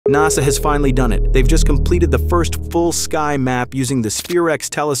NASA has finally done it. They've just completed the first full sky map using the SPHEREx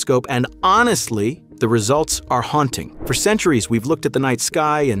telescope, and honestly, the results are haunting. For centuries, we've looked at the night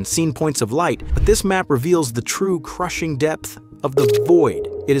sky and seen points of light, but this map reveals the true crushing depth of the void.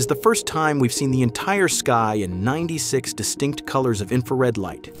 It is the first time we've seen the entire sky in 96 distinct colors of infrared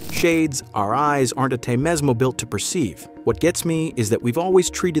light. Shades our eyes aren't a mesmo built to perceive. What gets me is that we've always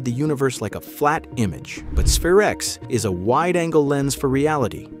treated the universe like a flat image, but SPHEREx is a wide-angle lens for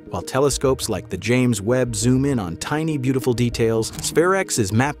reality. While telescopes like the James Webb zoom in on tiny, beautiful details, SPHEREx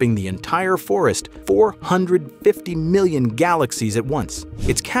is mapping the entire forest, 450 million galaxies at once.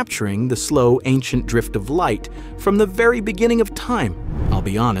 It's capturing the slow, ancient drift of light from the very beginning of time. I'll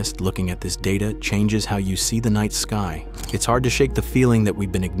be honest, looking at this data changes how you see the night sky. It's hard to shake the feeling that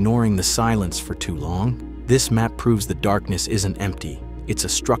we've been ignoring the silence for too long. This map proves the darkness isn't empty. It's a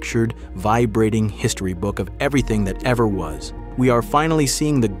structured, vibrating history book of everything that ever was. We are finally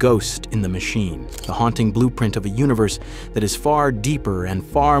seeing the ghost in the machine, the haunting blueprint of a universe that is far deeper and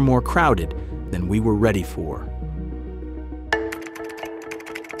far more crowded than we were ready for.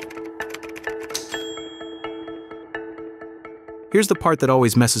 Here's the part that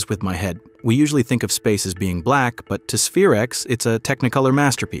always messes with my head. We usually think of space as being black, but to SPHEREx, it's a Technicolor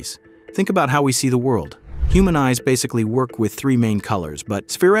masterpiece. Think about how we see the world. Human eyes basically work with three main colors, but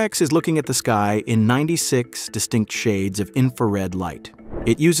SPHEREx is looking at the sky in 96 distinct shades of infrared light.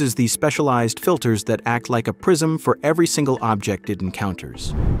 It uses these specialized filters that act like a prism for every single object it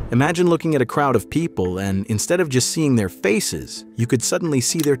encounters. Imagine looking at a crowd of people and instead of just seeing their faces, you could suddenly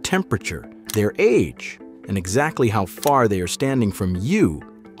see their temperature, their age, and exactly how far they are standing from you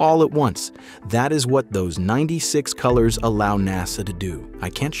all at once. That is what those 96 colors allow NASA to do. I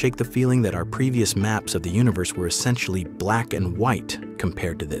can't shake the feeling that our previous maps of the universe were essentially black and white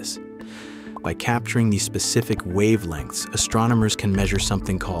compared to this. By capturing these specific wavelengths, astronomers can measure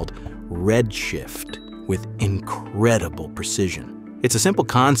something called redshift with incredible precision. It's a simple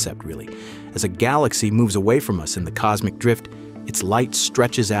concept, really. As a galaxy moves away from us in the cosmic drift, its light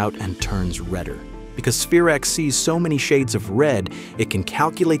stretches out and turns redder. Because SPHEREx sees so many shades of red, it can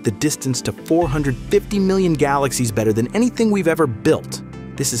calculate the distance to 450 million galaxies better than anything we've ever built.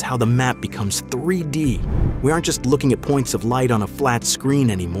 This is how the map becomes 3D. We aren't just looking at points of light on a flat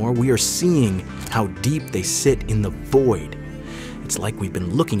screen anymore, we are seeing how deep they sit in the void. It's like we've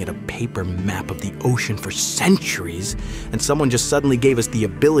been looking at a paper map of the ocean for centuries, and someone just suddenly gave us the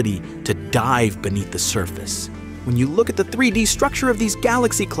ability to dive beneath the surface. When you look at the 3D structure of these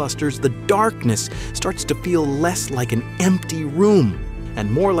galaxy clusters, the darkness starts to feel less like an empty room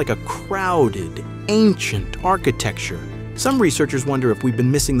and more like a crowded, ancient architecture. Some researchers wonder if we've been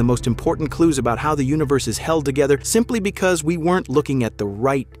missing the most important clues about how the universe is held together simply because we weren't looking at the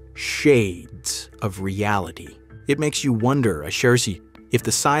right shades of reality. It makes you wonder, Ashersi, if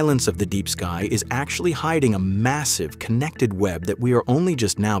the silence of the deep sky is actually hiding a massive connected web that we are only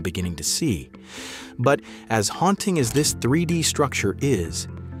just now beginning to see. But as haunting as this 3D structure is,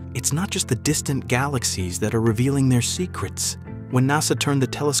 it's not just the distant galaxies that are revealing their secrets. When NASA turned the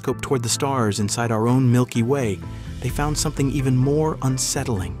telescope toward the stars inside our own Milky Way, they found something even more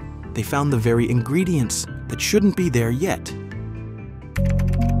unsettling. They found the very ingredients that shouldn't be there yet.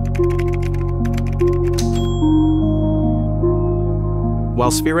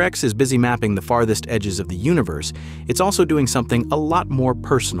 While SPHEREx is busy mapping the farthest edges of the universe, it's also doing something a lot more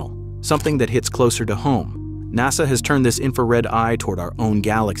personal, something that hits closer to home. NASA has turned this infrared eye toward our own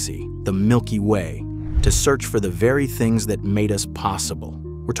galaxy, the Milky Way, to search for the very things that made us possible.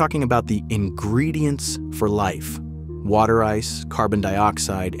 We're talking about the ingredients for life: water ice, carbon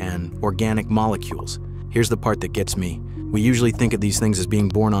dioxide, and organic molecules. Here's the part that gets me. We usually think of these things as being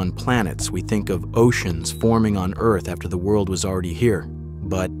born on planets. We think of oceans forming on Earth after the world was already here.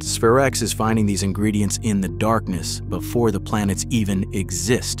 But SPHEREx is finding these ingredients in the darkness before the planets even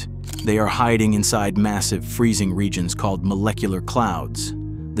exist. They are hiding inside massive freezing regions called molecular clouds,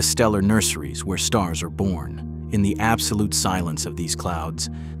 the stellar nurseries where stars are born. In the absolute silence of these clouds,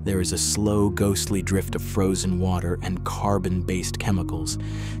 there is a slow, ghostly drift of frozen water and carbon-based chemicals,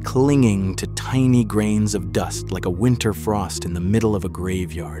 clinging to tiny grains of dust like a winter frost in the middle of a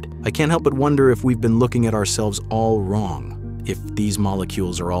graveyard. I can't help but wonder if we've been looking at ourselves all wrong. If these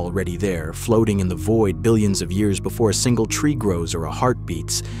molecules are already there, floating in the void billions of years before a single tree grows or a heart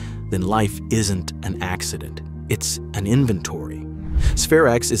beats, then life isn't an accident. It's an inventory.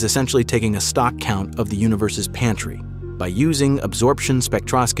 SPHEREx is essentially taking a stock count of the universe's pantry. By using absorption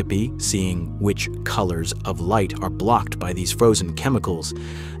spectroscopy, seeing which colors of light are blocked by these frozen chemicals,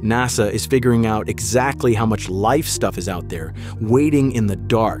 NASA is figuring out exactly how much life stuff is out there, waiting in the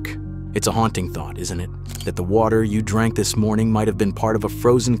dark. It's a haunting thought, isn't it? That the water you drank this morning might have been part of a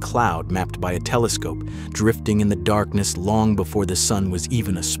frozen cloud mapped by a telescope, drifting in the darkness long before the sun was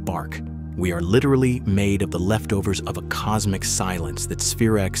even a spark. We are literally made of the leftovers of a cosmic silence that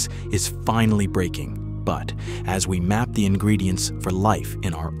SPHEREx is finally breaking. But as we map the ingredients for life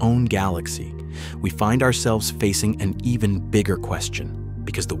in our own galaxy, we find ourselves facing an even bigger question.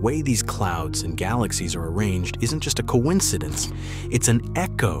 Because the way these clouds and galaxies are arranged isn't just a coincidence, it's an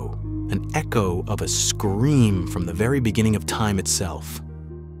echo of a scream from the very beginning of time itself.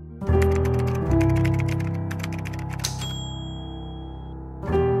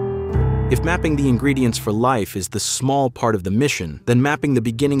 If mapping the ingredients for life is the small part of the mission, then mapping the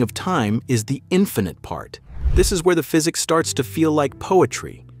beginning of time is the infinite part. This is where the physics starts to feel like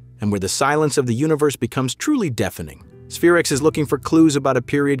poetry, and where the silence of the universe becomes truly deafening. SPHEREx is looking for clues about a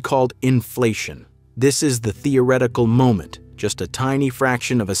period called inflation. This is the theoretical moment, just a tiny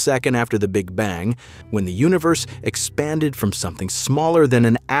fraction of a second after the Big Bang, when the universe expanded from something smaller than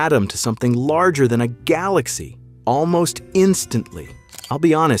an atom to something larger than a galaxy, almost instantly. I'll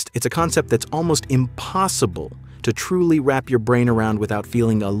be honest, it's a concept that's almost impossible to truly wrap your brain around without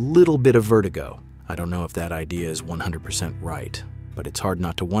feeling a little bit of vertigo. I don't know if that idea is 100% right, but it's hard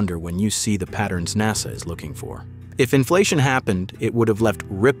not to wonder when you see the patterns NASA is looking for. If inflation happened, it would have left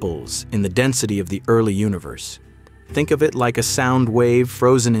ripples in the density of the early universe. Think of it like a sound wave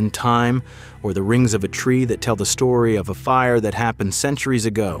frozen in time, or the rings of a tree that tell the story of a fire that happened centuries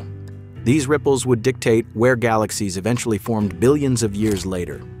ago. These ripples would dictate where galaxies eventually formed billions of years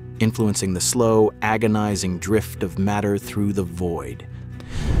later, influencing the slow, agonizing drift of matter through the void.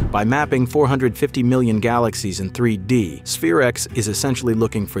 By mapping 450 million galaxies in 3D, SPHEREx is essentially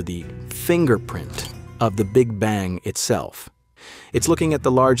looking for the fingerprint of the Big Bang itself. It's looking at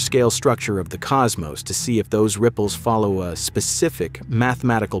the large-scale structure of the cosmos to see if those ripples follow a specific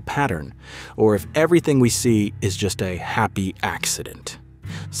mathematical pattern, or if everything we see is just a happy accident.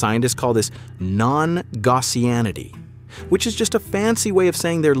 Scientists call this non-Gaussianity, which is just a fancy way of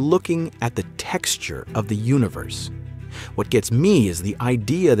saying they're looking at the texture of the universe. What gets me is the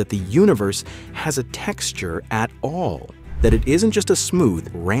idea that the universe has a texture at all, that it isn't just a smooth,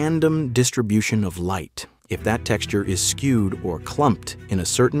 random distribution of light. If that texture is skewed or clumped in a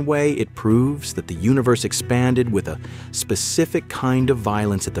certain way, it proves that the universe expanded with a specific kind of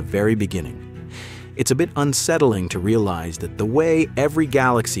violence at the very beginning. It's a bit unsettling to realize that the way every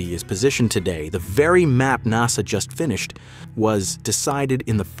galaxy is positioned today, the very map NASA just finished, was decided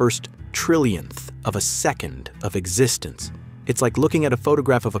in the first trillionth of a second of existence. It's like looking at a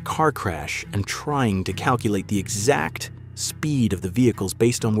photograph of a car crash and trying to calculate the exact speed of the vehicles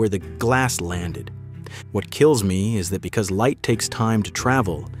based on where the glass landed. What kills me is that because light takes time to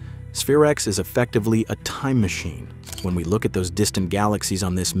travel, SPHEREx is effectively a time machine. When we look at those distant galaxies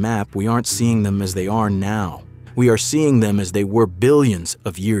on this map, we aren't seeing them as they are now. We are seeing them as they were billions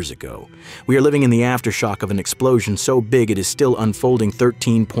of years ago. We are living in the aftershock of an explosion so big it is still unfolding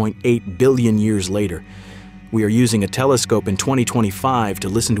 13.8 billion years later. We are using a telescope in 2025 to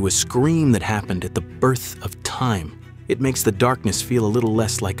listen to a scream that happened at the birth of time. It makes the darkness feel a little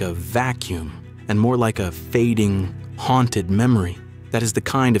less like a vacuum and more like a fading, haunted memory. That is the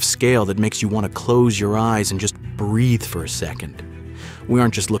kind of scale that makes you want to close your eyes and just breathe for a second. We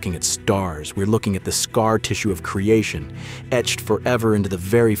aren't just looking at stars, we're looking at the scar tissue of creation, etched forever into the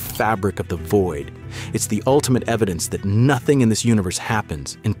very fabric of the void. It's the ultimate evidence that nothing in this universe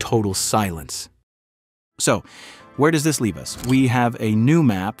happens in total silence. So, where does this leave us? We have a new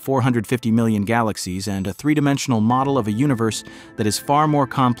map, 450 million galaxies, and a three-dimensional model of a universe that is far more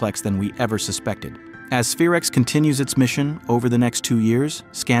complex than we ever suspected. As SPHEREx continues its mission over the next 2 years,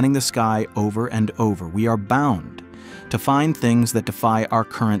 scanning the sky over and over, we are bound to find things that defy our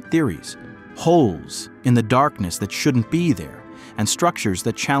current theories, holes in the darkness that shouldn't be there, and structures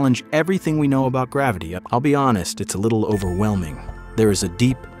that challenge everything we know about gravity. I'll be honest, it's a little overwhelming. There is a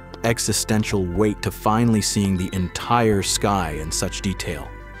deep, existential weight to finally seeing the entire sky in such detail.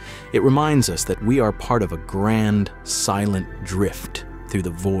 It reminds us that we are part of a grand, silent drift through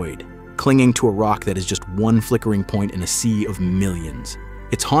the void, clinging to a rock that is just one flickering point in a sea of millions.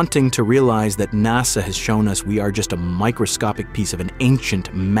 It's haunting to realize that NASA has shown us we are just a microscopic piece of an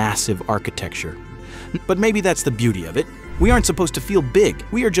ancient, massive architecture. But maybe that's the beauty of it. We aren't supposed to feel big.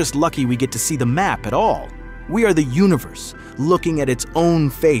 We are just lucky we get to see the map at all. We are the universe, looking at its own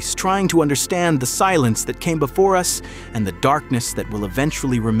face, trying to understand the silence that came before us and the darkness that will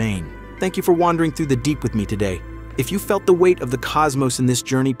eventually remain. Thank you for wandering through the deep with me today. If you felt the weight of the cosmos in this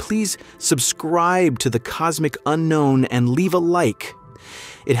journey, please subscribe to The Cosmic Unknown and leave a like.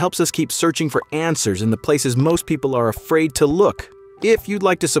 It helps us keep searching for answers in the places most people are afraid to look. If you'd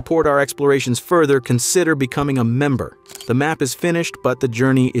like to support our explorations further, consider becoming a member. The map is finished, but the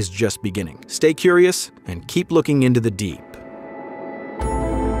journey is just beginning. Stay curious and keep looking into the deep.